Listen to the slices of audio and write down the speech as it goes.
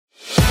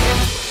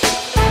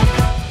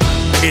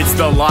It's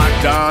the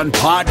Locked On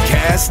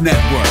Podcast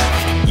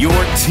Network, your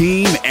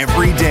team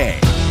every day.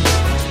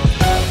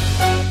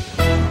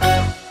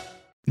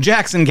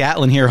 Jackson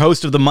Gatlin here,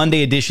 host of the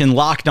Monday edition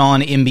Locked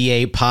On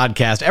NBA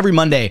podcast. Every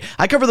Monday,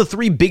 I cover the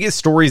three biggest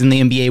stories in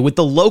the NBA with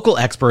the local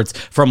experts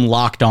from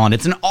Locked On.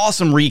 It's an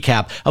awesome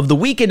recap of the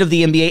weekend of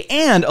the NBA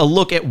and a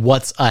look at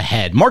what's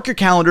ahead. Mark your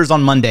calendars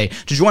on Monday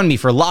to join me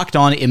for Locked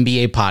On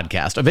NBA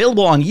podcast,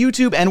 available on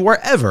YouTube and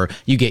wherever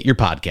you get your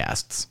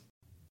podcasts.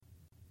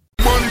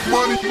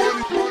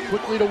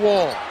 Quickly to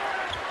Wall.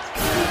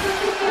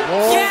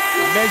 Wall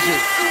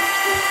measures.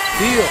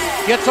 Beal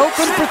gets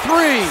open for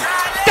three.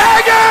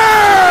 Dagger!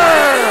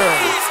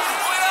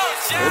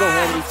 They don't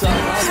have any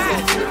time.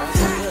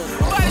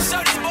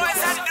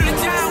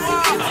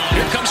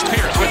 Here comes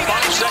Pierce with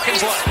 5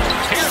 seconds left.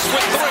 Pierce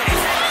with 3.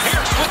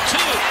 Pierce with 2.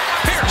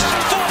 Pierce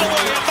fall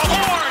away at the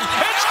horn.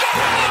 It's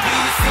gone!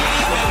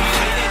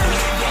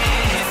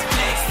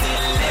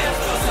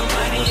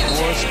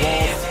 Morris,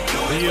 Wall,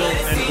 Beal,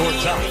 and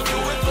Gortat.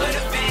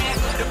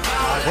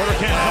 Porter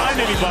can't find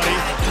anybody.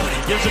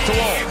 He gives it to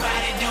Wall.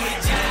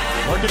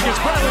 Working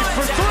against Bradley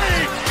for 3.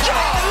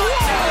 John Wall!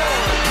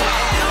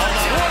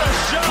 What a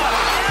shot!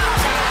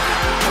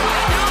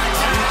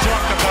 You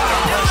talk about a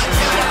pressure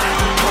shot.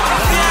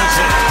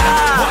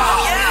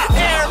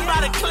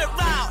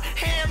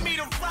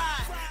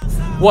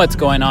 What's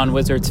going on,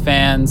 Wizards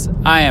fans?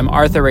 I am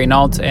Arthur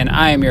Renault, and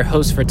I am your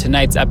host for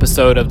tonight's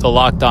episode of the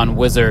Locked On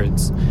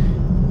Wizards.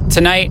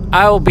 Tonight,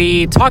 I will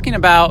be talking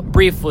about,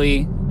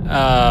 briefly,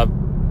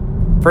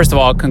 first of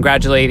all,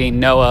 congratulating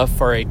Noah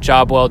for a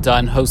job well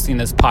done hosting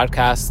this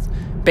podcast,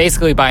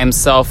 basically by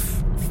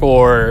himself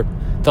for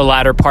the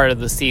latter part of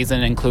the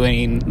season,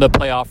 including the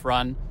playoff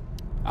run.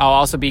 I'll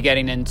also be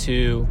getting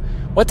into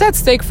what's at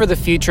stake for the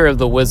future of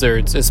the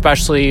Wizards,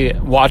 especially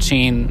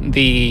watching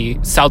the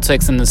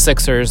Celtics and the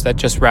Sixers that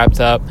just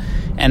wrapped up,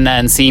 and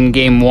then seeing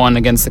Game 1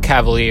 against the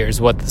Cavaliers,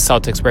 what the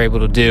Celtics were able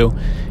to do.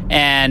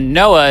 And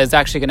Noah is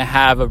actually going to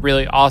have a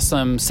really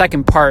awesome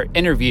second-part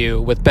interview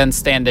with Ben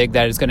Standig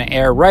that is going to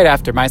air right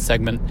after my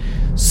segment.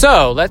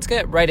 So let's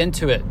get right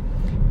into it.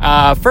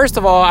 First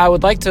of all, I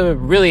would like to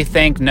really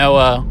thank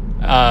Noah,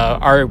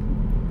 our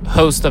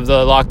host of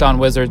the Locked On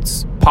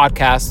Wizards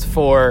podcast,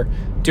 for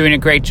doing a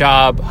great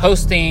job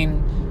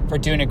hosting, for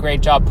doing a great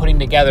job putting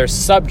together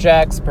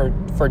subjects,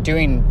 for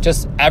doing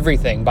just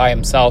everything by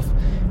himself.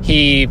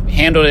 He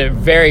handled it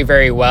very,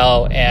 very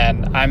well,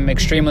 and I'm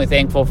extremely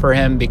thankful for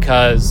him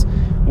because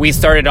we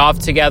started off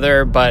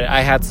together, but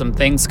I had some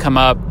things come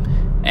up,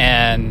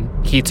 and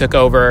he took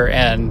over,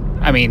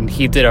 and, I mean,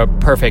 he did a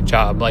perfect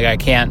job. Like, I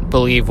can't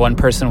believe one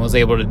person was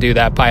able to do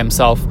that by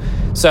himself.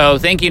 So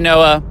thank you,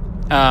 Noah.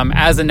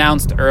 As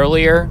announced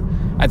earlier,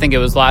 I think it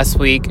was last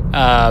week,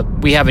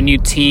 we have a new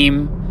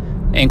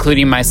team,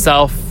 including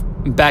myself,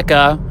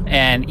 Becca,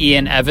 and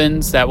Ian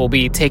Evans, that will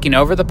be taking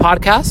over the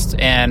podcast,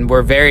 and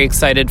we're very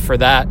excited for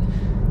that.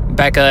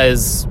 Becca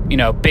is,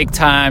 big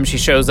time. She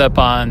shows up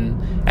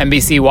on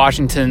NBC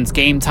Washington's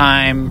Game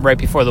Time right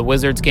before the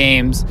Wizards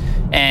games,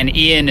 and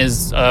Ian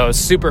is a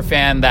super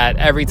fan that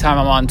every time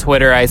I'm on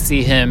Twitter, I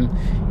see him,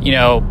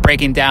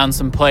 breaking down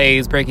some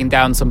plays, breaking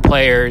down some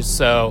players.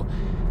 So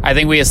I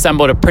think we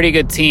assembled a pretty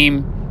good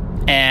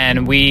team,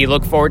 and we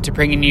look forward to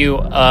bringing you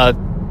a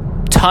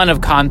ton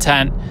of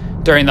content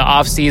during the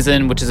off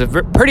season, which is a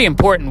pretty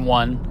important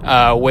one,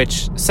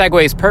 which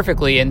segues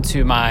perfectly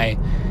into my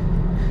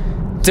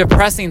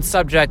depressing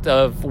subject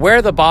of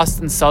where the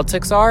Boston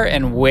Celtics are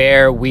and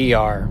where we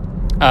are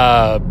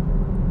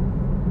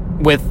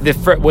with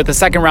the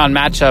second round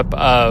matchup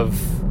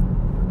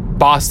of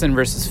Boston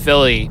versus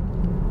Philly.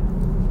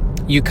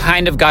 You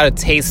kind of got a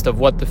taste of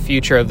what the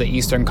future of the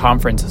Eastern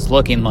Conference is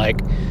looking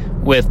like,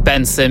 with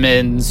Ben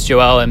Simmons,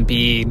 Joel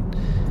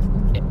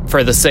Embiid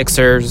for the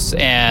Sixers,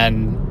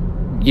 and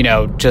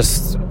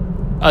just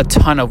a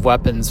ton of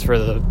weapons for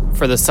the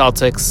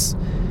Celtics.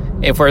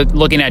 If we're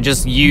looking at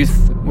just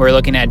youth, we're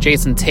looking at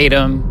Jason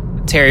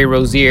Tatum, Terry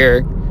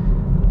Rozier,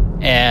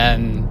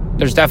 and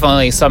there's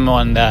definitely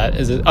someone that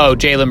is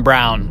Jaylen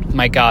Brown.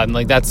 My God,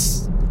 like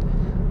that's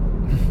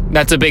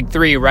a big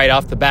three right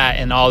off the bat,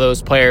 and all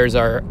those players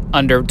are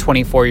under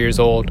 24 years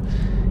old.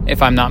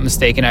 If I'm not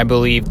mistaken, I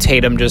believe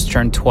Tatum just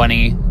turned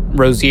 20.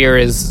 Rozier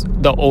is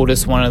the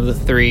oldest one of the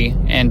three,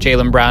 and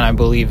Jaylen Brown, I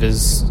believe,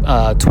 is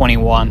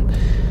 21.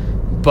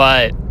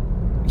 But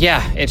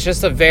yeah, it's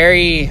just a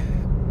very,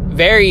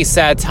 very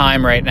sad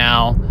time right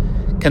now,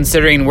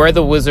 considering where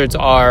the Wizards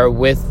are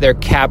with their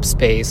cap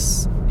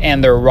space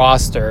and their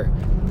roster.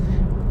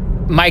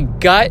 My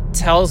gut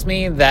tells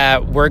me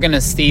that we're going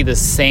to see the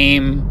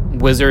same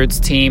Wizards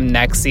team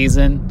next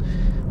season,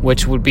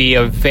 which would be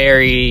a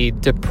very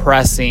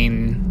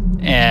depressing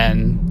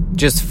and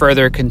just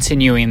further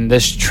continuing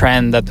this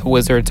trend that the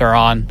Wizards are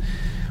on,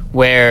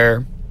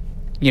 where,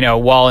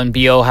 Wall and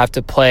Beal have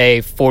to play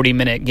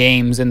 40-minute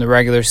games in the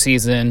regular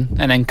season,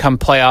 and then come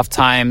playoff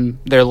time,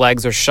 their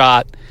legs are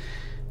shot,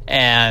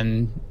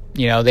 and,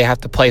 they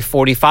have to play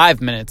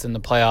 45 minutes in the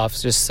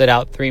playoffs, just sit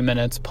out 3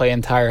 minutes, play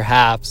entire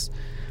halves.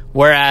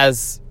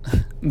 Whereas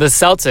the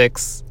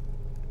Celtics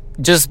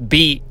just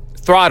beat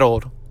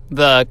throttled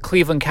the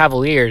Cleveland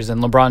Cavaliers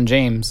and LeBron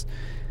James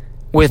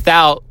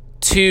without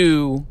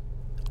two.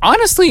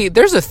 Honestly,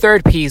 there's a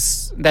third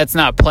piece that's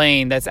not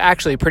playing that's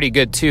actually pretty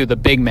good too, the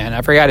big man.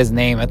 I forgot his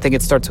name. I think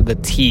it starts with a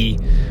T,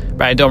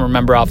 but I don't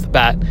remember off the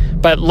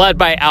bat. But led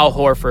by Al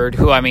Horford,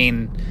 who, I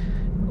mean,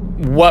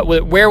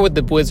 where would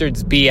the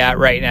Wizards be at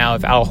right now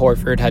if Al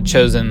Horford had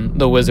chosen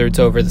the Wizards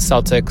over the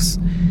Celtics?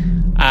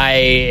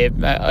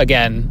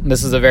 Again,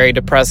 this is a very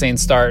depressing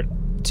start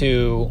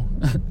to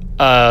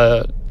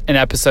an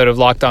episode of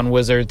Locked On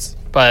Wizards,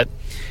 but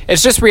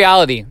it's just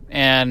reality,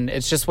 and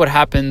it's just what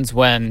happens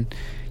when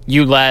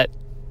you let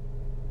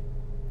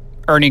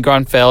Ernie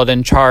Grunfeld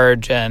in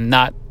charge and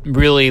not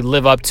really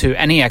live up to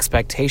any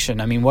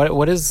expectation. I mean,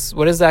 what is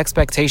the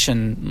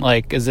expectation?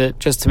 Like, is it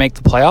just to make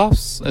the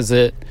playoffs? Is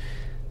it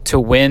to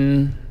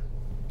win,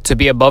 to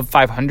be above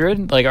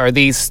 500? Like, are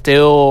these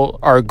still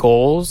our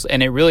goals?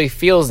 And it really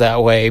feels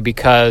that way,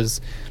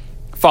 because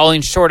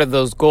falling short of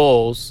those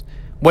goals,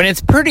 when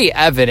it's pretty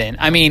evident,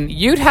 I mean,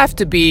 you'd have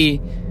to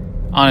be,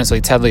 honestly,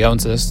 Ted Lee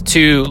owns this,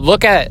 to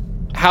look at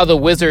how the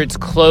Wizards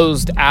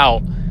closed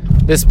out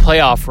this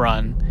playoff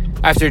run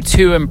after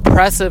 2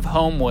 impressive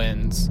home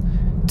wins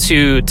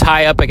to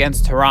tie up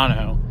against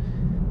Toronto,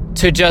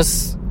 to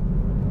just,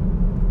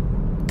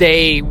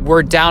 they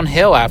were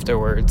downhill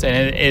afterwards.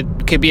 And it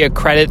could be a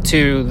credit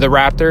to the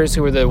Raptors,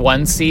 who were the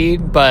 1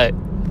 seed, but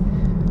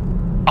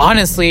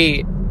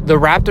honestly, the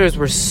Raptors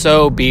were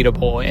so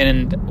beatable,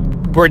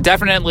 and we're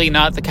definitely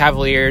not the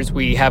Cavaliers.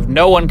 We have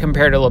no one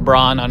compared to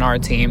LeBron on our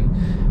team,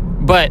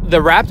 but the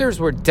Raptors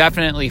were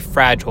definitely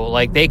fragile.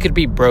 Like, they could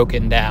be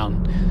broken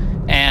down.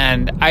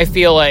 And I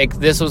feel like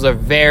this was a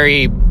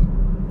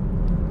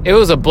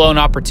blown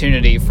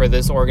opportunity for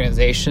this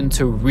organization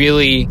to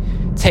really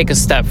take a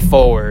step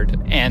forward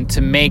and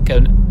to make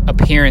an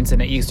appearance in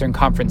the Eastern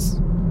Conference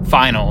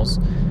Finals,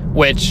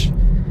 which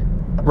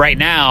right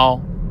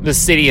now the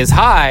city is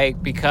high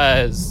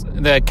because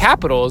the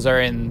Capitals are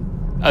in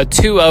a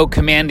 2-0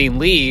 commanding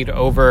lead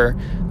over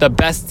the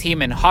best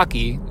team in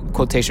hockey,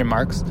 quotation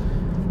marks,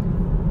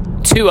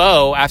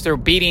 2-0 after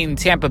beating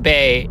Tampa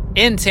Bay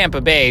in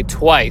Tampa Bay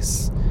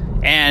twice,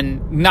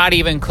 and not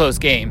even close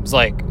games.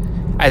 Like,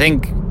 I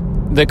think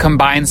the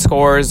combined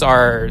scores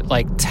are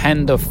like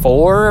 10-4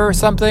 or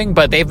something,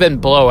 but they've been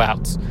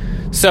blowouts.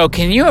 So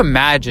can you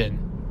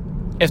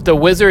imagine if the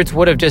Wizards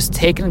would have just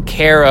taken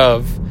care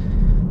of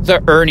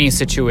the Ernie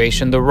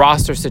situation, the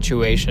roster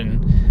situation?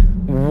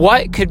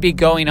 What could be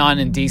going on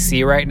in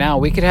DC right now?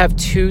 We could have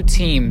 2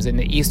 teams in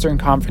the Eastern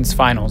Conference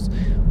Finals,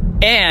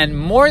 and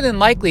more than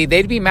likely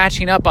they'd be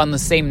matching up on the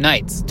same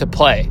nights to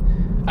play.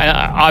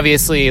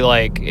 Obviously,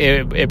 like,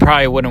 it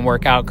probably wouldn't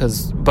work out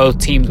because both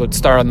teams would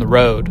start on the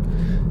road,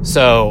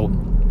 so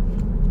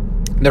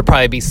there'd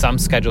probably be some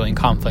scheduling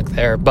conflict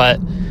there. But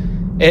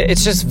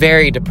it's just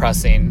very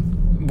depressing.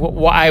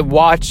 I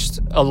watched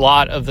a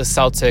lot of the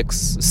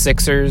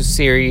Celtics-Sixers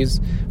series.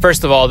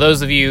 First of all,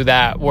 those of you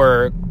that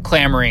were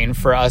clamoring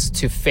for us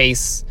to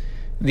face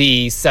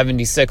the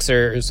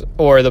 76ers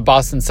or the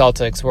Boston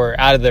Celtics were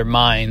out of their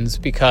minds,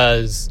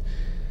 because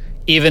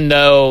even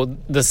though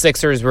the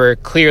Sixers were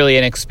clearly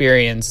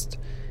inexperienced,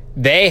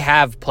 they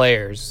have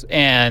players,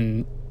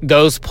 and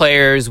those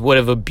players would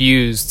have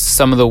abused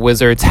some of the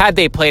Wizards had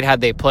they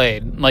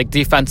played, like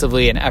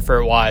defensively and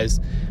effort-wise.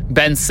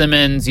 Ben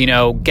Simmons,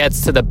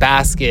 gets to the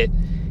basket,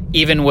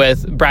 even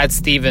with Brad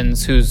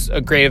Stevens, who's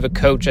a great of a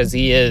coach as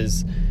he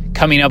is,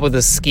 coming up with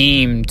a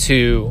scheme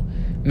to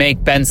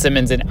make Ben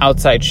Simmons an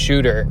outside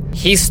shooter.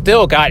 He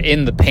still got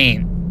in the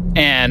paint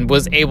and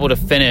was able to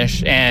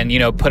finish and,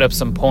 put up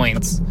some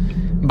points.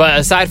 But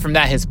aside from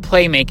that, his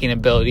playmaking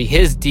ability,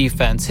 his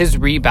defense, his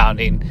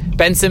rebounding,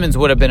 Ben Simmons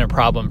would have been a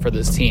problem for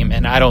this team.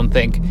 And I don't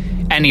think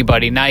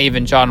anybody, not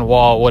even John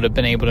Wall, would have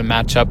been able to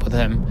match up with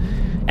him.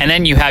 And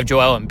then you have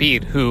Joel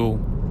Embiid, who,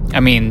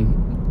 I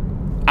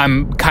mean,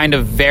 I'm kind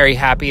of very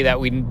happy that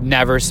we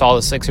never saw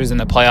the Sixers in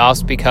the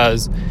playoffs,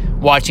 because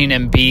watching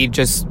Embiid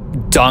just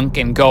dunk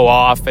and go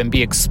off and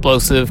be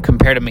explosive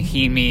compared to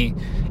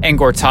Mahinmi and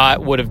Gortat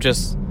would have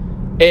just...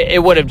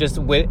 It would have just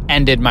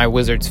ended my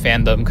Wizards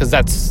fandom, because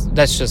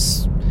that's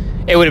just,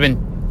 it would have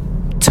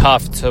been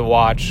tough to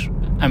watch.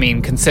 I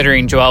mean,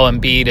 considering Joel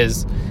Embiid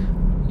is,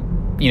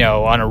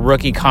 on a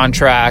rookie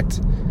contract,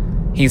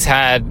 he's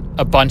had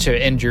a bunch of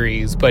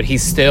injuries, but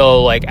he's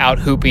still like out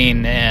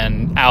hooping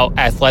and out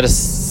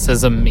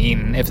athleticism,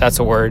 if that's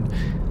a word,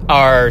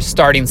 are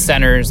starting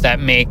centers that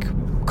make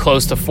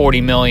close to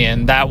 $40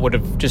 million. That would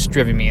have just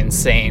driven me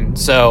insane.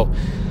 So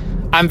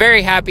I'm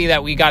very happy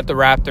that we got the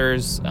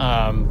Raptors,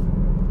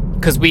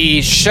 because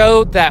we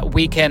showed that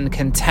we can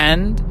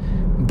contend,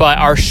 but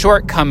our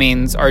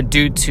shortcomings are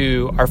due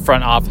to our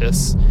front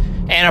office,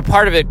 and a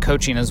part of it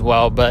coaching as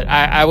well. But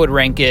I would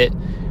rank it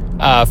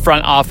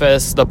front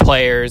office, the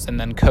players, and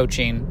then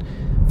coaching.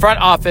 Front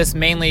office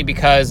mainly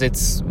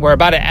because we're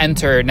about to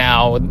enter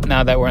now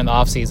that we're in the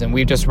offseason.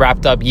 We've just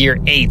wrapped up year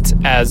 8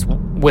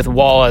 with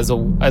Wall as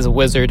a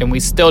Wizard, and we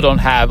still don't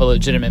have a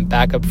legitimate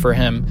backup for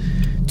him.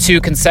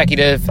 3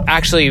 consecutive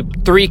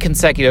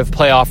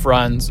playoff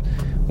runs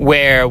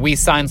where we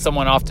sign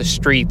someone off the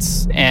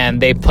streets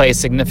and they play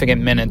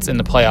significant minutes in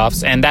the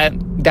playoffs, and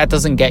that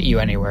doesn't get you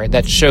anywhere.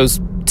 That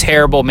shows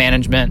terrible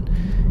management,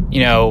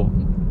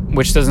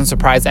 which doesn't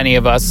surprise any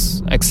of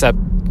us, except,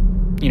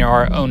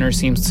 our owner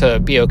seems to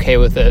be okay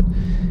with it.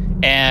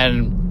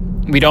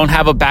 And we don't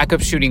have a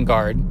backup shooting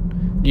guard.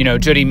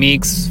 Jody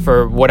Meeks,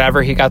 for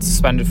whatever he got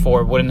suspended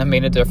for, wouldn't have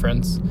made a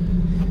difference.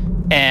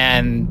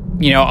 And,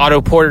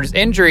 Otto Porter's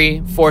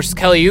injury forced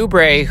Kelly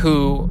Oubre,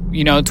 who,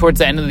 towards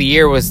the end of the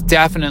year was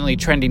definitely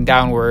trending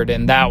downward.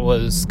 And that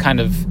was kind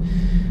of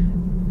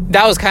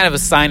a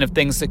sign of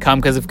things to come.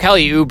 Because if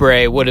Kelly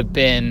Oubre would have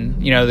been,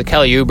 the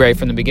Kelly Oubre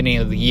from the beginning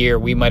of the year,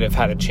 we might have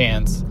had a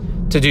chance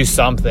to do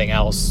something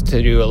else,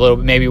 to do a little,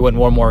 maybe win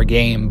one more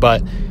game.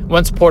 But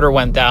once Porter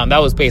went down, that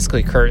was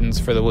basically curtains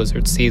for the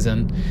Wizards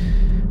season.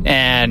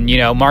 And,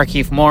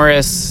 Markieff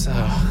Morris,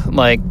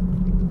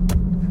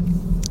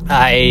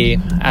 I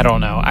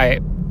don't know.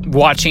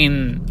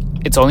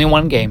 It's only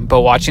one game,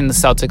 but watching the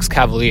Celtics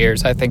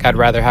Cavaliers, I think I'd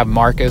rather have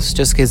Marcus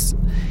just because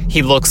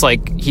he looks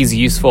like he's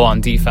useful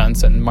on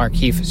defense, and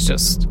Markieff is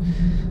just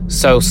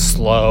so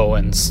slow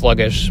and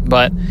sluggish.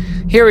 But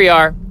here we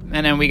are.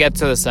 And then we get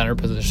to the center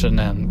position,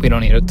 and we don't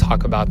need to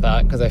talk about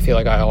that because I feel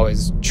like I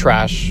always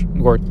trash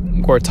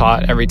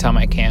Gortat every time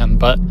I can.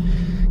 But,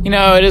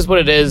 it is what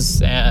it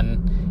is.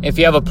 And if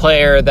you have a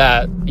player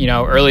that,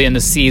 early in the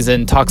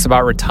season talks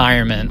about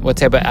retirement, what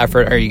type of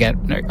effort are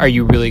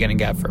you really going to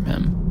get from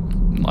him?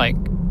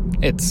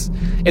 It's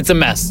a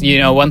mess.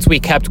 Once we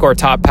kept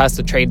Gortat past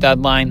the trade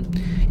deadline,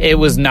 it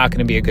was not going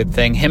to be a good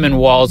thing. Him and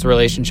Wall's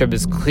relationship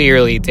is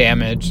clearly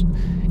damaged.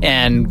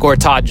 And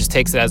Gortat just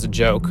takes it as a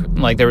joke.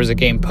 There was a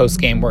game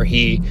post-game where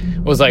he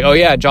was like, oh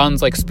yeah,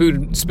 John's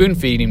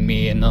spoon-feeding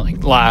me,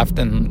 and laughed,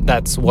 and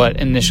that's what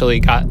initially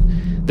got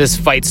this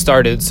fight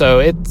started. So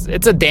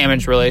it's a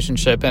damaged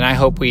relationship, and I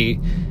hope we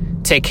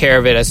take care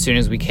of it as soon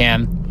as we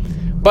can.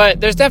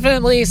 But there's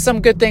definitely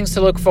some good things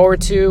to look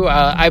forward to.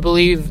 I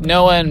believe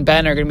Noah and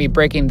Ben are going to be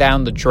breaking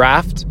down the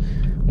draft,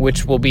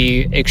 which will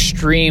be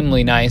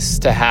extremely nice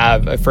to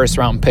have a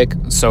first-round pick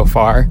so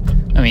far.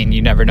 I mean,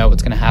 you never know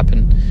what's going to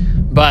happen.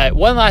 But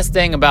one last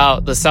thing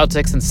about the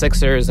Celtics and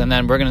Sixers, and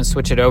then we're going to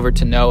switch it over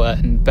to Noah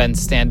and Ben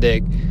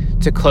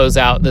Standig to close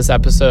out this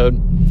episode.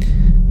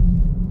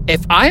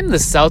 If I'm the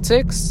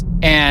Celtics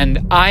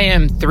and I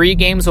am 3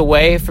 games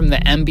away from the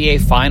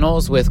NBA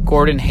Finals with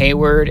Gordon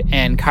Hayward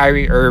and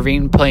Kyrie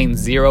Irving playing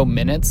 0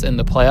 minutes in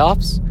the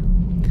playoffs,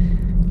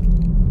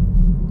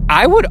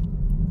 I would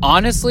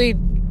honestly,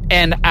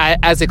 and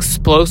as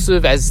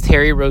explosive as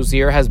Terry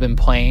Rozier has been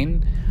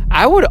playing,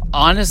 I would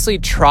honestly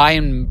try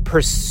and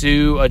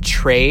pursue a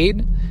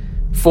trade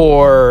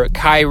for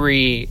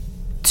Kyrie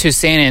to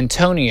San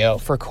Antonio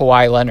for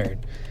Kawhi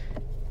Leonard.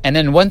 And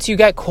then once you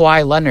get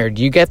Kawhi Leonard,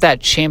 you get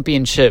that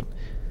championship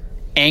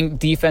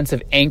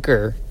defensive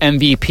anchor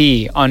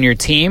MVP on your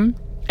team,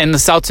 and the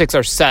Celtics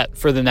are set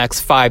for the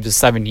next 5 to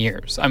 7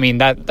 years. I mean,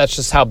 that's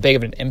just how big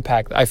of an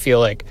impact I feel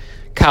like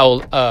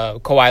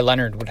Kawhi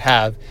Leonard would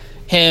have.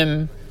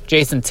 Him,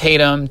 Jason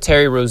Tatum,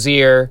 Terry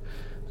Rozier,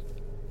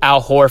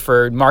 Al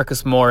Horford,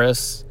 Marcus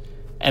Morris,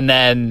 and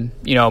then,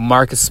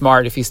 Marcus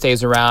Smart, if he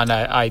stays around.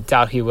 I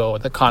doubt he will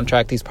with the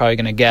contract he's probably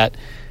going to get.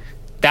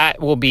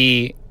 That will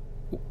be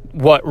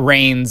what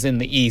reigns in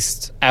the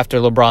East after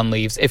LeBron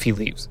leaves, if he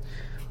leaves.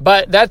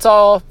 But that's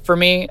all for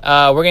me.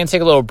 We're going to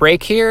take a little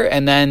break here,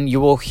 and then you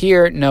will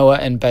hear Noah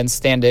and Ben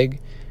Standig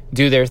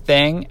do their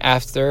thing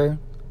after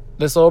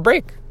this little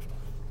break.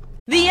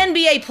 The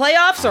NBA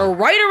playoffs are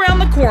right around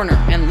the corner,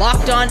 and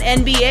Locked On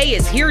NBA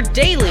is here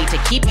daily to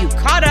keep you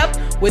caught up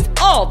with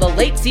all the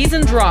late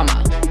season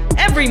drama.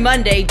 Every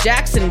Monday,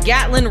 Jackson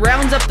Gatlin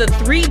rounds up the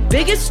 3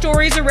 biggest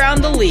stories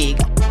around the league,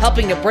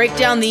 helping to break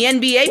down the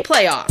NBA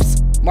playoffs.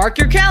 Mark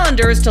your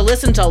calendars to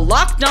listen to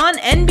Locked On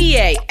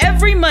NBA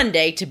every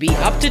Monday to be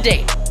up to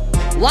date.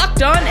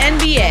 Locked On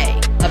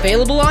NBA,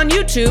 available on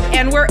YouTube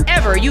and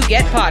wherever you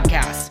get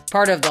podcasts.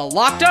 Part of the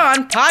Locked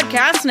On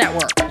Podcast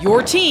Network,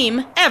 your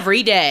team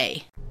every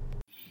day.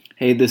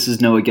 Hey, this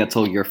is Noah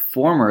Getzel, your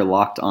former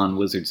Locked On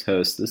Wizards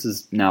host. This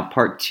is now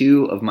part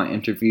 2 of my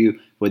interview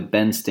with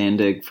Ben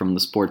Standig from the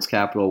Sports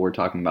Capital. We're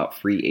talking about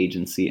free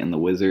agency and the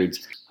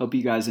Wizards. Hope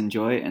you guys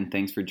enjoy, and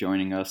thanks for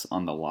joining us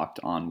on the Locked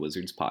On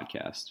Wizards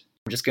podcast.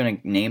 We're just going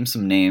to name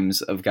some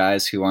names of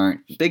guys who aren't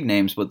big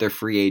names, but they're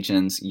free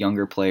agents,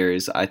 younger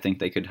players. I think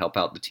they could help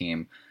out the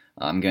team.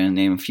 I'm going to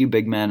name a few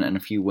big men and a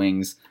few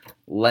wings.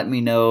 Let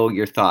me know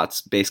your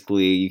thoughts.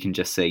 Basically, you can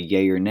just say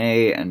yay or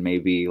nay, and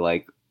maybe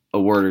like a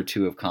word or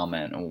two of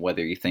comment on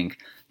whether you think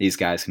these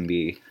guys can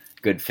be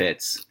good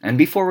fits. And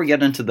before we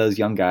get into those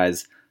young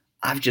guys,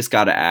 I've just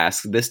got to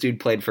ask, this dude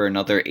played for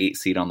another 8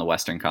 seed on the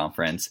Western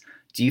Conference.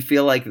 Do you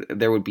feel like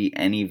there would be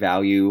any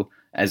value,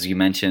 as you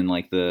mentioned,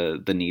 like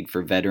the need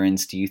for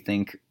veterans? Do you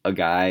think a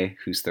guy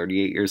who's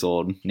 38 years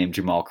old named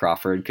Jamal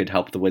Crawford could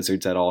help the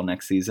Wizards at all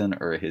next season,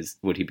 or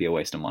would he be a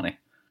waste of money?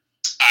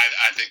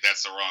 I think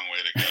that's the wrong way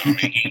to go. I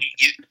mean,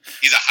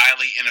 he's a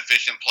highly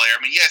inefficient player.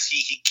 I mean, yes,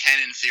 he can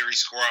in theory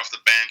score off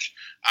the bench.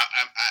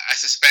 I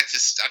suspect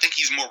I think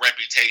he's more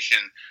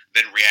reputation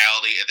than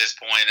reality at this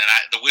point. And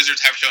the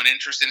Wizards have shown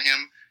interest in him.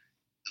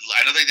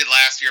 I know they did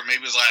last year,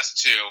 maybe it was last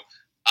two.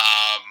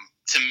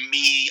 To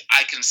me,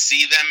 I can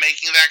see them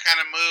making that kind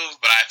of move,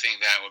 but I think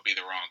that would be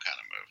the wrong kind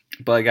of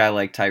move. But a guy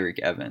like Tyreke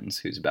Evans,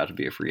 who's about to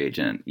be a free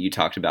agent, you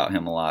talked about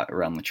him a lot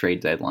around the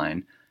trade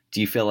deadline.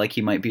 Do you feel like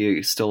he might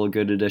be still a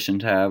good addition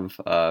to have?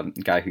 A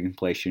guy who can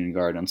play shooting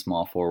guard and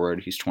small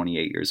forward. He's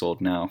 28 years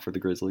old now for the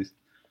Grizzlies.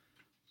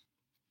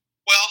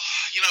 Well,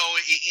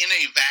 in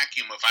a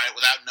vacuum,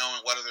 without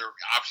knowing what other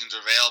options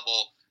are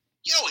available,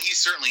 he's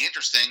certainly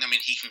interesting. I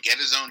mean, he can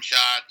get his own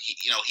shot.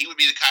 He would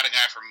be the kind of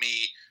guy for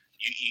me.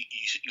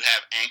 You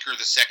have Anchor,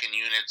 the second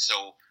unit,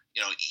 so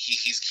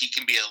he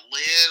can be a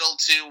little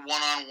too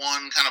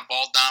one-on-one, kind of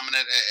ball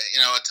dominant,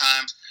 at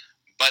times.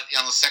 But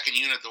on the second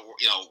unit,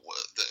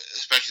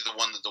 especially the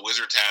one that the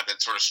Wizards have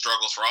that sort of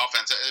struggles for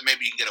offense,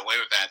 maybe you can get away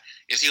with that.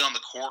 Is he on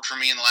the court for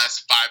me in the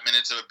last 5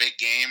 minutes of a big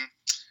game?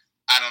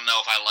 I don't know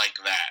if I like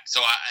that. So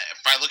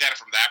if I look at it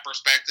from that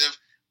perspective,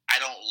 I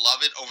don't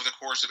love it over the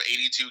course of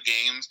 82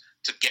 games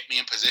to get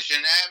me in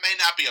position. It may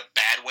not be a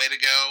bad way to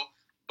go,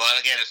 but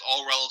again, it's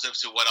all relative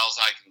to what else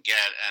I can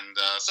get. And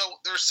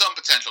so there's some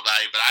potential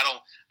value, but I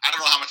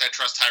don't know how much I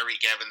trust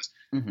Tyreke Evans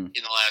in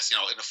the last,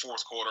 in the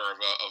fourth quarter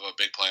of a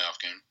big playoff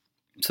game.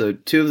 So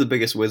two of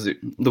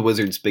the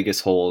Wizards'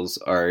 biggest holes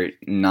are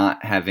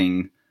not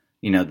having,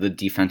 the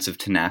defensive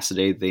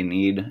tenacity they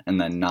need, and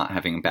then not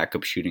having a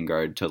backup shooting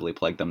guard totally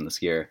plagued them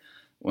this year.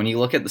 When you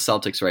look at the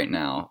Celtics right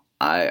now,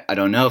 I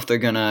don't know if they're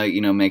gonna,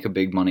 make a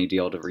big money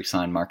deal to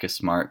re-sign Marcus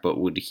Smart, but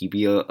would he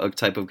be a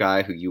type of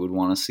guy who you would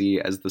want to see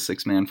as the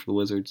sixth man for the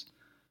Wizards?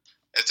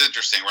 It's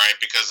interesting, right?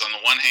 Because on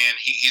the one hand,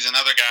 he's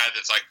another guy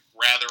that's like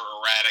rather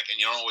erratic, and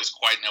you don't always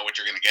quite know what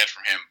you're going to get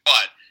from him.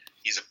 But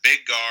he's a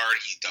big guard.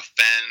 He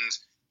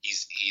defends.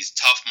 He's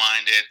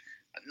tough-minded.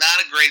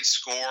 Not a great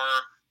scorer,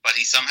 but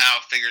he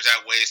somehow figures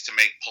out ways to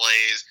make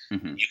plays.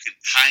 Mm-hmm. You could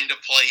kind of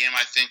play him,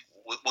 I think.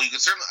 Well, you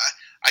could certainly.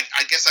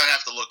 I guess I'd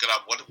have to look it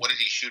up. What did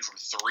he shoot from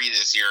three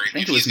this year? I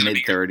think it was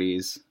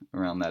mid-30s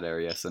around that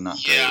area, so not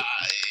great. Yeah,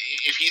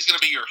 if he's going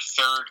to be your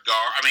third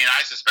guard, I mean,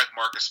 I suspect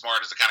Marcus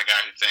Smart is the kind of guy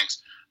who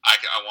thinks I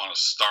want to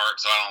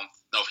start, so I don't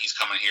know if he's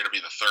coming here to be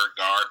the third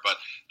guard.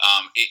 But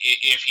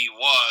if he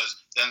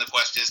was, then the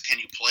question is, can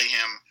you play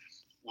him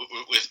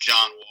with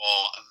John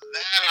Wall?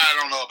 That I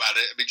don't know about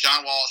it. I mean,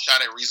 John Wall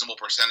shot a reasonable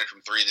percentage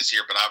from three this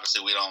year, but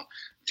obviously we don't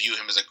view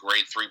him as a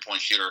great three-point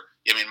shooter.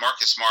 I mean,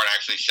 Marcus Smart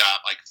actually shot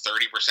like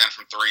 30%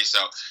 from three, so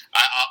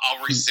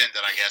I'll rescind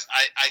it, I guess.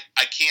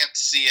 I can't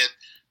see it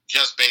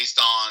just based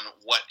on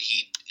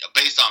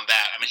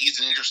that. I mean, he's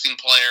an interesting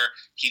player.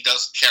 He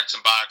does check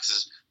some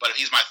boxes, but if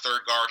he's my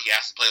third guard, he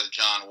has to play with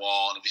John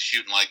Wall, and if he's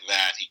shooting like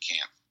that, he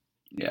can't.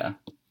 Yeah.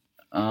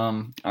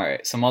 All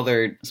right. Some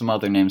other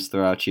names to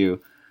throw at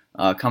you.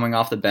 Coming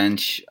off the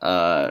bench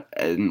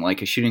in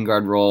like a shooting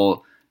guard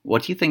role,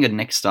 what do you think of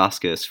Nick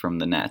Stauskas from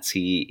the Nets?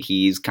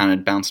 He's kind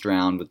of bounced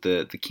around with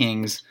the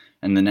Kings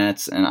and the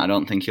Nets, and I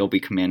don't think he'll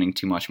be commanding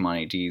too much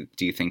money. Do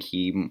you think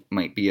he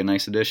might be a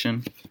nice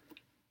addition?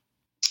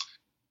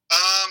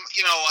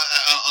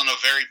 On a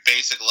very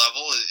basic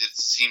level, it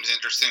seems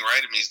interesting,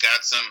 right? I mean, he's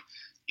got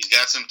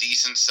some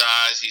decent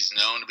size. He's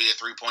known to be a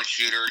 3-point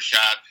shooter. He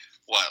shot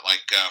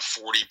 40%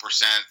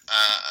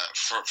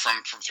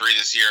 from three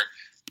this year.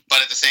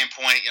 But at the same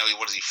point,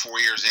 what is he, 4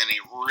 years in? He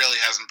really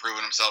hasn't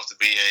proven himself to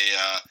be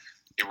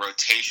a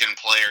rotation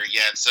player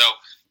yet. So,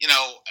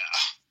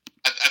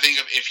 I think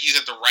if he's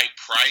at the right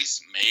price,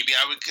 maybe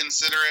I would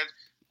consider it.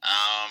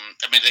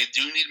 I mean, they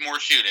do need more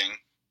shooting,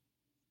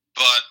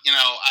 but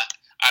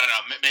I don't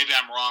know. Maybe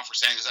I'm wrong for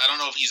saying this. I don't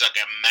know if he's like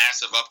a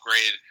massive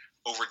upgrade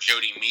over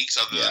Jody Meeks,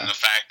 other than the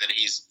fact that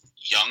he's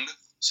young.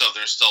 So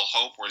there's still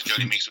hope, whereas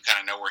Jody Meeks would kind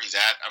of know where he's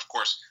at. Of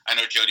course, I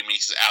know Jody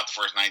Meeks is out the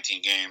first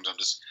 19 games.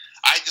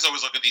 I just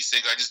always look at these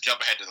things. I just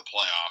jump ahead to the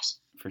playoffs.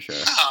 For sure.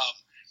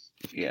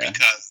 Yeah.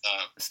 Because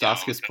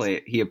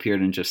Stauskas he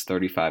appeared in just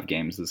 35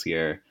 games this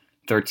year,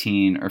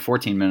 13 or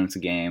 14 minutes a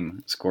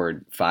game,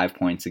 scored 5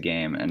 points a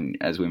game, and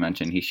as we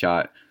mentioned, he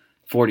shot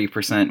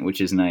 40%,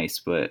 which is nice,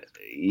 but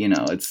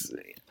it's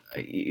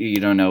you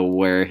don't know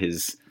where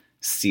his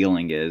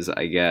ceiling is.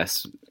 I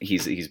guess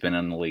he's been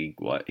in the league.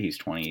 He's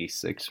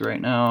 26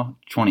 right now,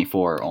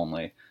 24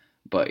 only.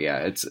 But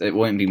yeah, it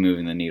wouldn't be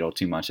moving the needle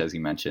too much, as you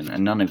mentioned.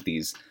 And none of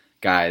these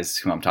guys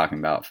who I'm talking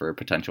about for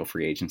potential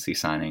free agency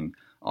signing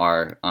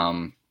are.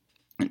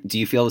 Do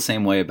you feel the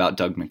same way about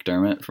Doug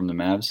McDermott from the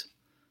Mavs?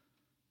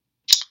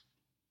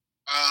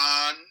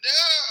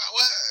 No.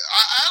 Well,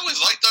 I always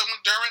liked Doug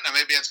McDermott. Now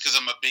maybe that's because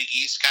I'm a Big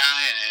East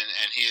guy,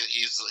 and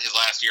he's his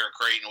last year at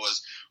Creighton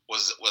was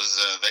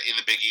in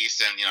the Big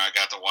East, and I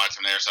got to watch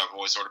him there, so I've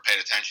always sort of paid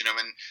attention to him.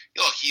 And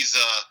he's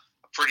a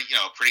pretty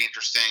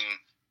interesting.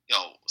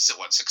 6'9",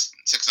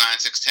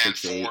 6'10",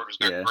 forward. He's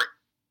got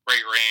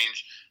great range.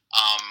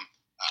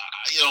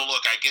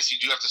 Look, I guess you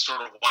do have to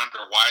sort of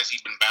wonder, why has he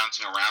been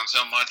bouncing around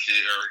so much,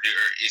 or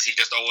is he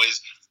just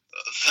always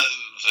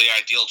the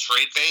ideal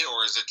trade bait,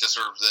 or is it just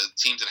sort of the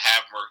teams that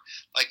have him are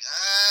like,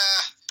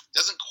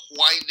 doesn't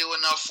quite do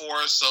enough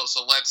for us. So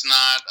let's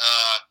not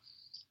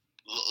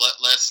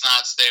let's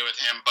not stay with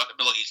him. But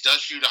look, he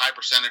does shoot a high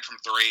percentage from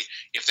three.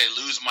 If they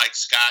lose Mike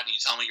Scott, and you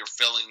tell me you're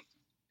filling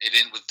it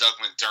in with Doug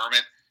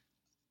McDermott,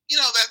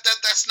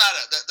 that's not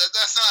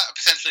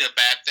potentially a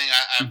bad thing.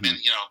 I've been,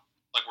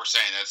 like we're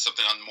saying, that's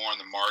something more on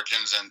the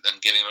margins and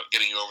getting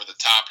you over the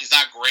top. He's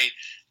not great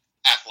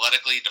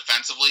athletically,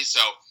 defensively,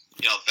 so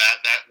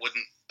that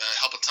wouldn't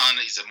help a ton.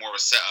 He's more of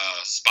a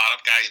spot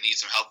up guy. He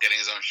needs some help getting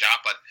his own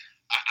shot, but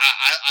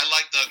I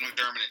like Doug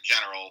McDermott in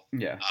general.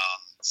 Yeah.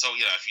 So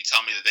if you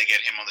tell me that they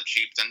get him on the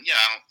cheap, then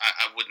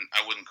I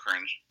wouldn't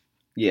cringe.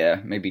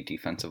 Yeah, maybe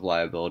defensive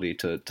liability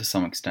to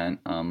some extent.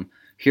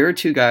 Here are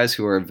two guys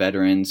who are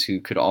veterans who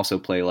could also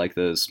play like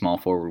the small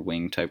forward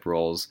wing type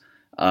roles.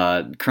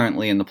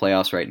 Currently in the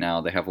playoffs right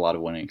now, they have a lot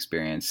of winning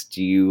experience.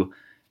 Do you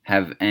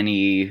have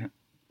any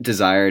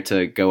desire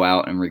to go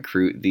out and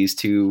recruit these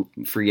two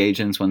free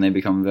agents when they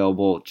become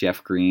available?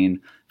 Jeff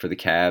Green for the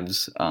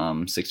Cavs,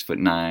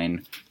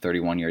 6'9",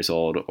 31 years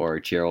old, or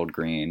Gerald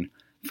Green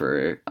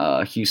for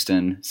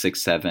Houston,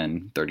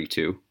 6'7",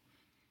 32.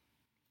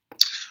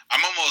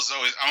 I'm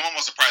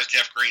almost surprised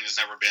Jeff Green has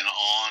never been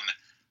on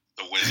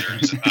the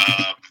Wizards.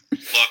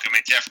 Look, I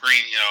mean, Jeff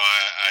Green,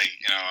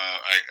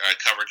 I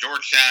covered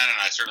Georgetown, and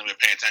I certainly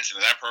been paying attention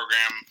to that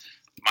program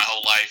my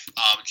whole life.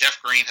 Jeff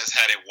Green has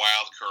had a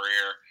wild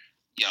career.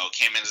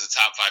 Came in as a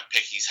top 5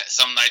 pick. He's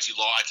some nights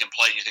I can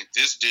play, and you think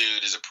this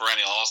dude is a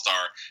perennial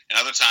all-star, and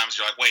other times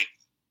you're like, wait,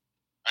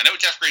 I know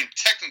Jeff Green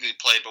technically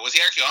played, but was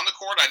he actually on the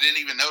court? I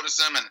didn't even notice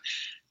him, and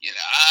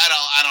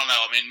I don't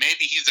know. I mean,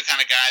 maybe he's the kind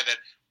of guy that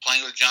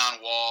playing with John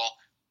Wall,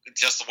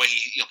 just the way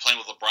he playing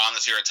with LeBron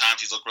this year, at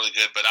times he's looked really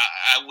good, but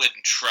I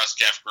wouldn't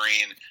trust Jeff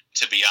Green,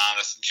 to be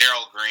honest.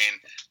 Gerald Green,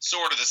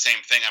 sort of the same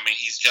thing. I mean,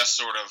 he's just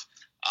sort of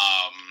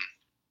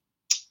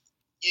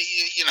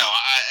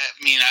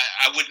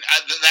I wouldn't.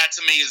 That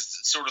to me is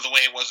sort of the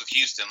way it was with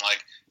Houston.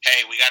 Like,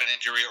 hey, we got an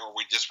injury, or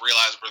we just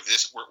realized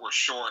we're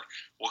short.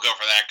 We'll go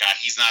for that guy.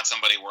 He's not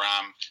somebody where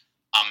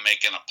I'm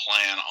making a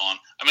plan on.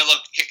 I mean,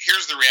 look,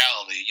 here's the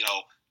reality.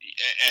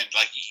 And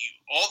like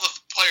all the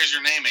players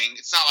you're naming,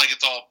 it's not like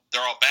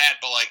they're all bad,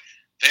 but like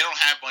they don't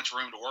have much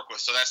room to work with.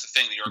 So that's the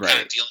thing that you're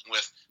kind of dealing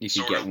with. You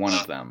could get one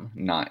of them,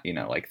 not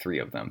like 3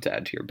 of them to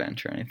add to your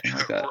bench or anything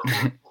like that.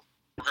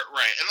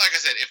 Right, and like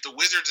I said, if the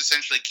Wizards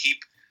essentially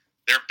keep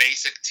their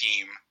basic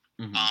team,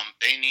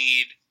 they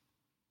need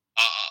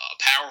a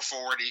power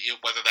forward,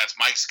 whether that's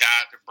Mike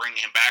Scott, bringing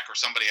him back, or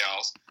somebody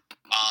else.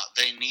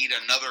 They need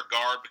another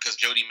guard because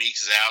Jody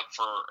Meeks is out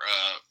for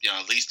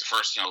at least the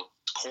first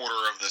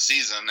quarter of the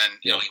season, and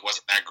he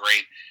wasn't that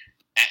great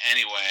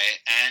anyway.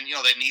 And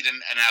they need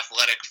an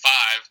athletic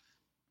 5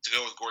 to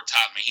go with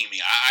Gortat Mahimi.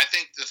 I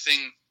think the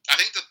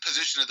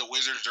position that the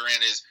Wizards are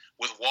in is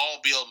with Wall,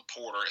 Beal, and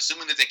Porter,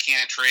 assuming that they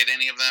can't trade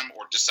any of them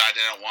or decide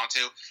they don't want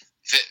to.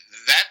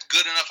 That's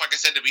good enough, like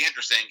I said, to be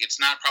interesting. It's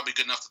not probably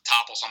good enough to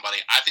topple somebody.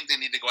 I think they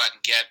need to go out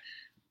and get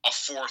a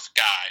 4th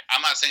guy.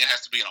 I'm not saying it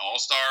has to be an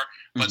all-star,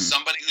 but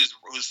somebody who's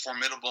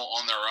formidable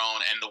on their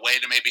own. And the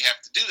way to maybe have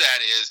to do that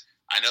is,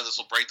 I know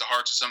this will break the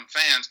hearts of some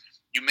fans,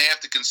 you may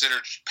have to consider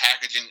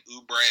packaging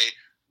Oubre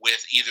with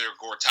either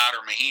Gortat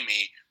or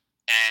Mahimi,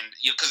 and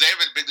because they have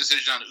a big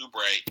decision on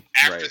Oubre.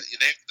 They have to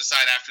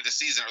decide after the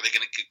season, are they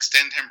going to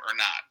extend him or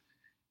not?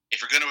 If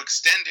you're going to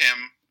extend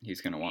him,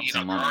 he's going to want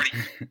some money.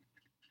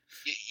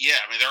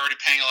 They're already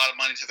paying a lot of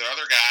money to their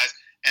other guys.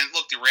 And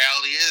look, the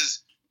reality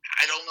is,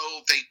 I don't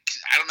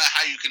know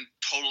how you can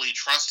totally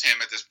trust him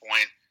at this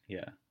point.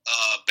 Yeah.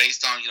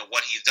 Based on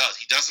what he does.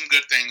 He does some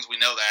good things. We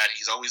know that.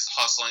 He's always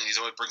hustling. He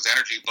always brings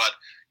energy. But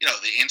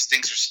the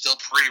instincts are still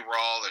pretty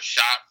raw. The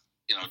shot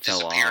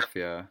disappeared. Off,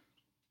 yeah.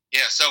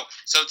 Yeah. So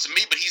to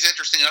me, but he's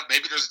interesting enough.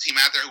 Maybe there's a team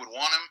out there who would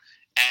want him.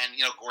 And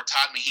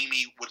Gortat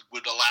Mahimi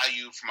would allow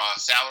you from a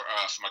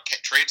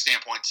trade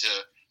standpoint to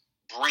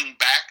bring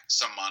back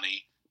some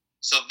money.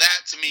 So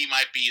that, to me,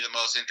 might be the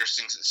most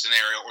interesting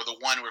scenario, or the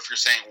one where if you're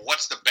saying,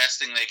 what's the best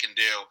thing they can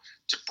do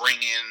to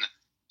bring in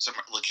some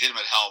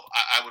legitimate help,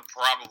 I would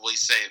probably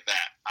say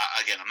that.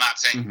 Again, I'm not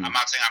saying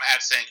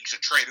you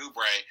should trade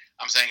Oubre.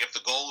 I'm saying if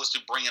the goal is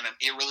to bring in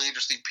a really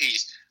interesting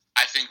piece,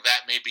 I think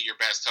that may be your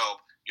best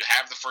hope. You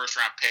have the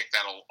first-round pick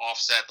that'll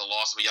offset the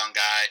loss of a young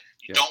guy.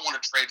 You don't want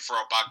to trade for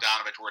a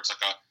Bogdanovich where it's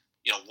like a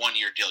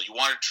 1-year deal. You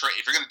want to trade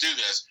if you're going to do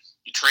this.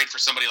 You trade for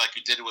somebody like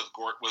you did with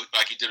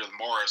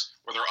Morris,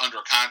 where they're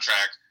under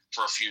contract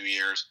for a few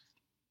years.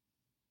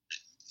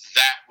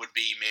 That would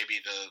be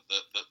maybe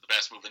the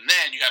best move, and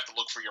then you have to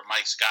look for your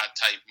Mike Scott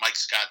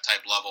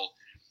type level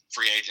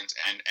free agents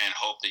and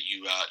hope that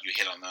you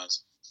hit on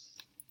those.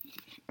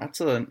 That's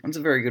a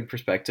very good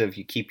perspective.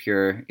 You keep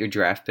your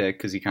draft pick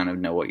because you kind of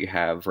know what you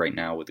have right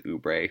now with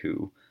Oubre,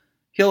 who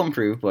he'll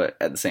improve, but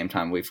at the same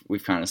time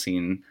we've kind of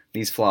seen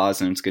these flaws,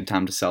 and it's a good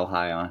time to sell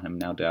high on him,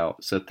 no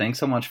doubt. So thanks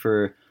so much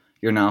for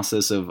your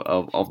analysis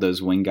of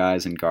those wing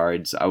guys and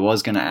guards. I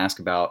was going to ask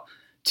about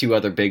 2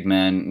 other big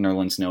men,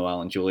 Nerlens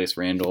Noel and Julius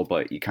Randle,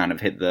 but you kind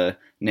of hit the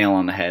nail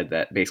on the head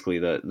that basically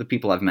the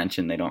people I've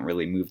mentioned, they don't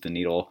really move the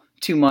needle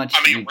too much.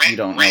 I mean,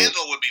 Randle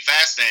would be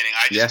fascinating.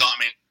 I just don't. I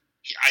mean,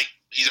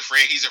 He's a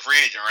free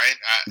agent, right?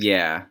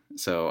 Yeah.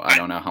 So I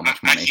don't know how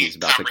much money he's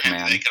about to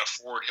command. They can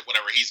afford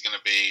whatever he's going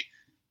to be.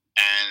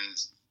 And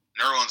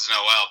Nerlens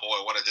Noel,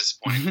 boy, what a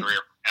disappointing career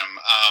for him.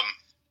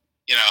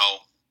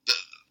 The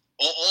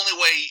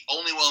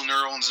only way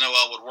Nerlens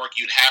Noel would work,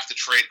 you'd have to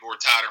trade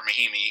Gortat or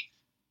Mahinmi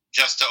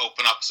just to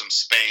open up some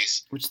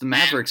space. Which the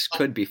Mavericks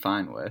could be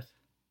fine with.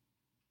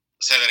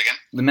 Say that again?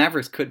 The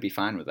Mavericks could be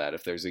fine with that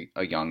if there's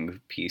a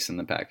young piece in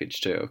the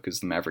package, too, because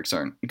the Mavericks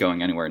aren't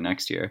going anywhere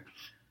next year.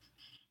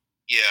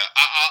 Yeah,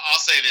 I'll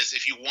say this.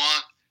 If you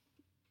want,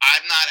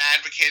 I'm not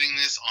advocating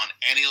this on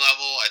any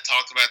level. I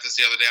talked about this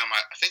the other day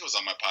I think it was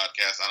on my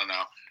podcast. I don't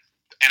know.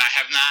 And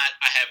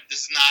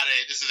this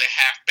is a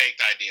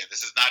half-baked idea.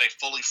 This is not a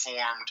fully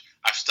formed,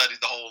 I've studied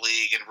the whole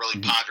league and really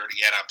pondered it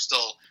yet. I'm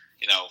still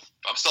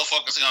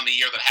focusing on the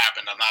year that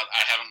happened.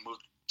 I haven't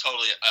moved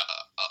totally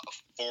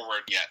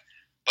forward yet.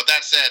 But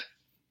that said,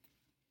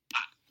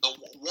 the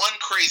one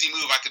crazy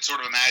move I could sort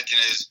of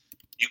imagine is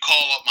you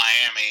call up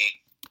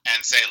Miami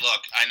and say,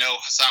 look, I know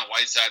Hassan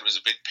Whiteside was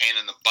a big pain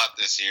in the butt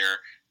this year,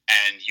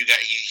 and he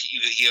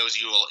owes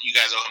you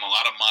guys owe him a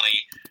lot of money,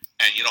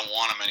 and you don't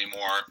want him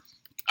anymore.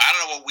 I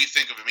don't know what we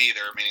think of him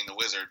either, meaning the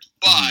Wizards,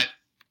 but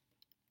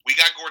we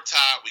got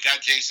Gortat, we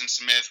got Jason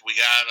Smith, we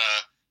got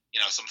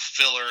some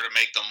filler to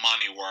make the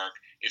money work.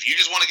 If you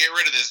just want to get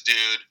rid of this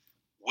dude,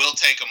 we'll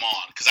take him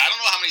on, because I don't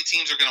know how many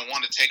teams are going to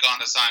want to take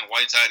on Hassan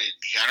Whiteside in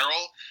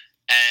general.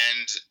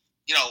 And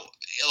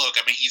look,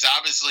 I mean, he's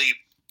obviously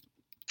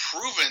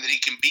proven that he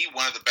can be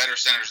one of the better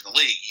centers in the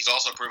league. He's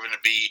also proven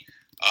to be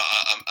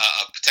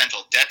a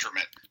potential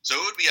detriment. So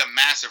it would be a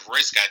massive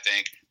risk, I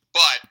think.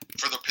 But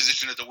for the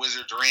position that the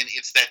Wizards are in,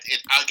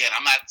 again,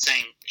 I'm not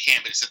saying him,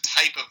 but it's a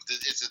type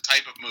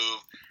of move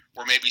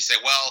where maybe say,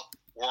 well,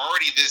 we're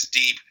already this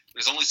deep.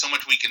 There's only so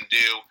much we can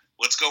do.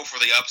 Let's go for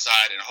the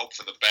upside and hope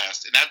for the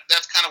best. And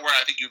that's kind of where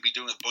I think you'd be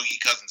doing with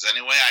Boogie Cousins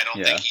anyway. I don't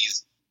think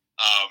he's,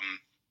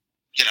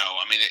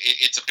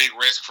 it's a big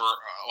risk for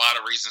a lot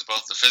of reasons,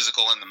 both the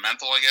physical and the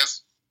mental, I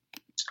guess.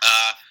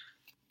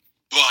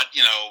 But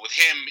with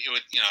him, it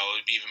would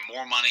be even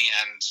more money,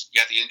 and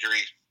you got the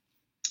injury.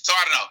 So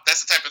I don't know.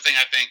 That's the type of thing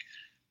I think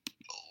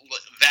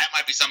that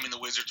might be something the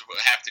Wizards would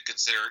have to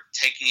consider,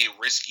 taking a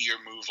riskier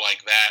move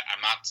like that.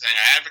 I'm not saying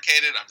I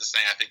advocate it. I'm just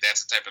saying I think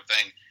that's the type of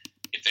thing.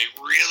 If they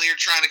really are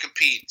trying to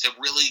compete to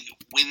really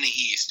win the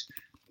East,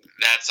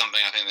 that's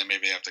something I think they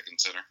maybe have to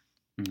consider.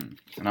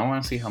 Mm-hmm. And I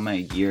want to see how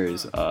many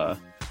years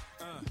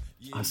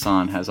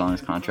Hassan has on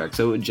his contract.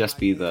 So it would just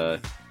be the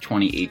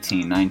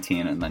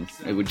 2018-19, and then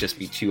it would just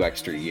be 2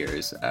 extra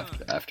years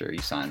after you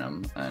sign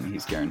him, and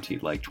he's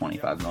guaranteed like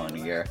 $25 million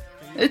a year.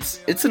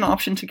 It's an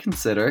option to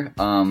consider.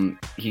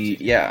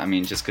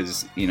 Just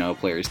because a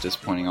player is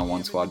disappointing on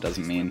one squad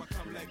doesn't mean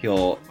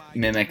he'll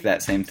mimic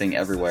that same thing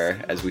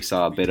everywhere, as we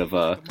saw a bit of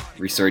a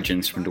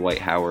resurgence from Dwight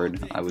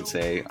Howard, I would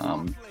say,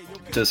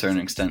 to a certain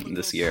extent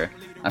this year.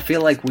 I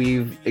feel like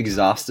we've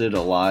exhausted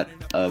a lot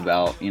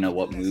about,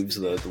 what moves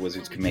the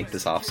Wizards can make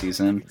this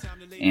offseason,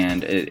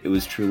 and it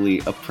was truly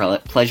a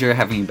pleasure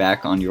having you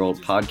back on your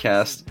old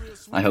podcast.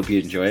 I hope you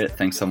enjoyed it.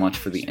 Thanks so much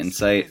for the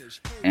insight.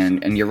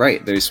 And you're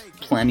right, there's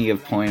plenty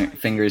of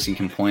fingers you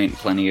can point,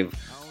 plenty of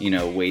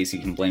ways you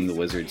can blame the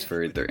Wizards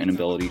for their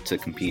inability to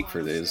compete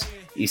for those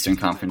Eastern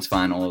Conference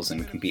Finals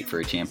and compete for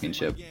a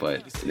championship.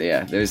 But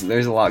yeah, there's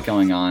a lot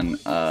going on.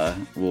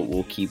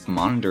 We'll keep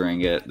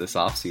monitoring it this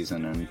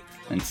offseason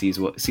and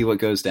see what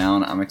goes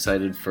down. I'm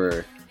excited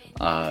for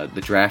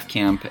the draft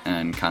camp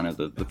and kind of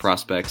the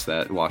prospects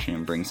that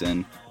Washington brings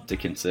in to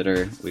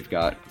consider. We've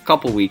got a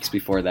couple weeks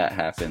before that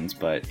happens,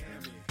 but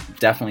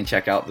definitely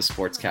check out the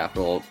Sports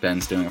Capital.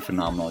 Ben's doing a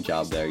phenomenal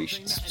job there. You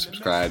should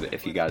subscribe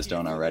if you guys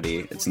don't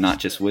already. It's not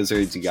just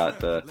Wizards. You got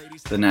the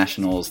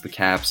Nationals, the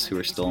Caps, who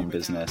are still in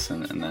business,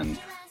 and then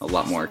a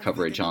lot more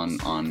coverage on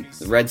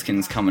the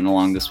Redskins coming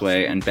along this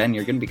way. And Ben,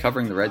 you're going to be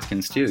covering the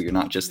Redskins too. You're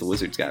not just the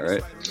Wizards guy,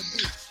 right?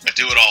 I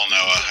do it all,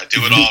 Noah. I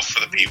do it all for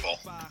the people.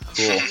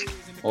 Cool.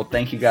 Well,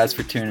 thank you guys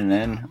for tuning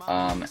in,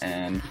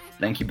 and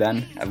thank you,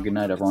 Ben. Have a good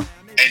night, everyone.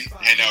 Hey,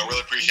 no, really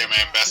appreciate it,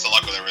 man. Best of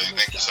luck with everything.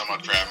 Thank you so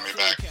much for having me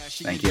back.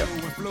 Thank you.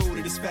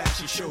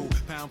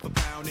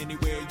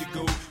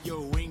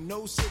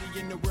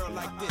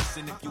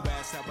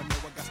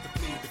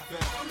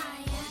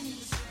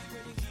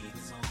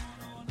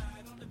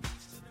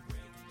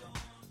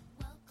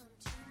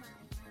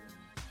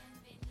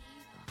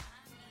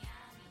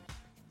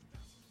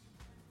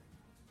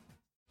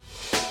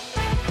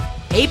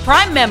 Hey,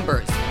 Prime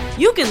members,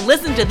 you can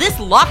listen to this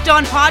Locked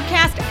On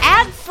podcast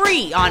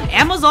ad-free on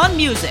Amazon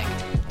Music.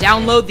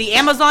 Download the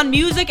Amazon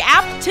Music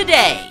app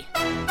today.